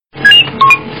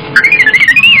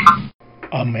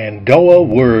A Mandoa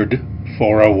word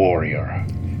for a warrior.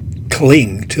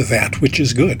 Cling to that which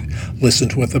is good. Listen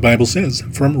to what the Bible says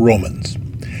from Romans.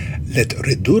 Let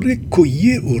redure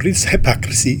koye uris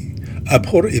hypocrisy,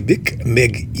 abhor ibik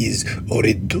meg is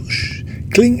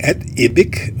oridush, cling at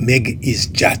ibik meg is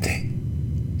jate.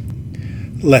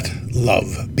 Let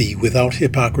love be without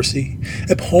hypocrisy.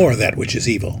 Abhor that which is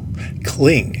evil.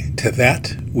 Cling to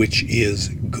that which is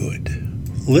good.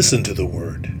 Listen to the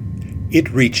word. It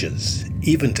reaches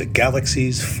even to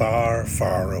galaxies far,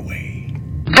 far away.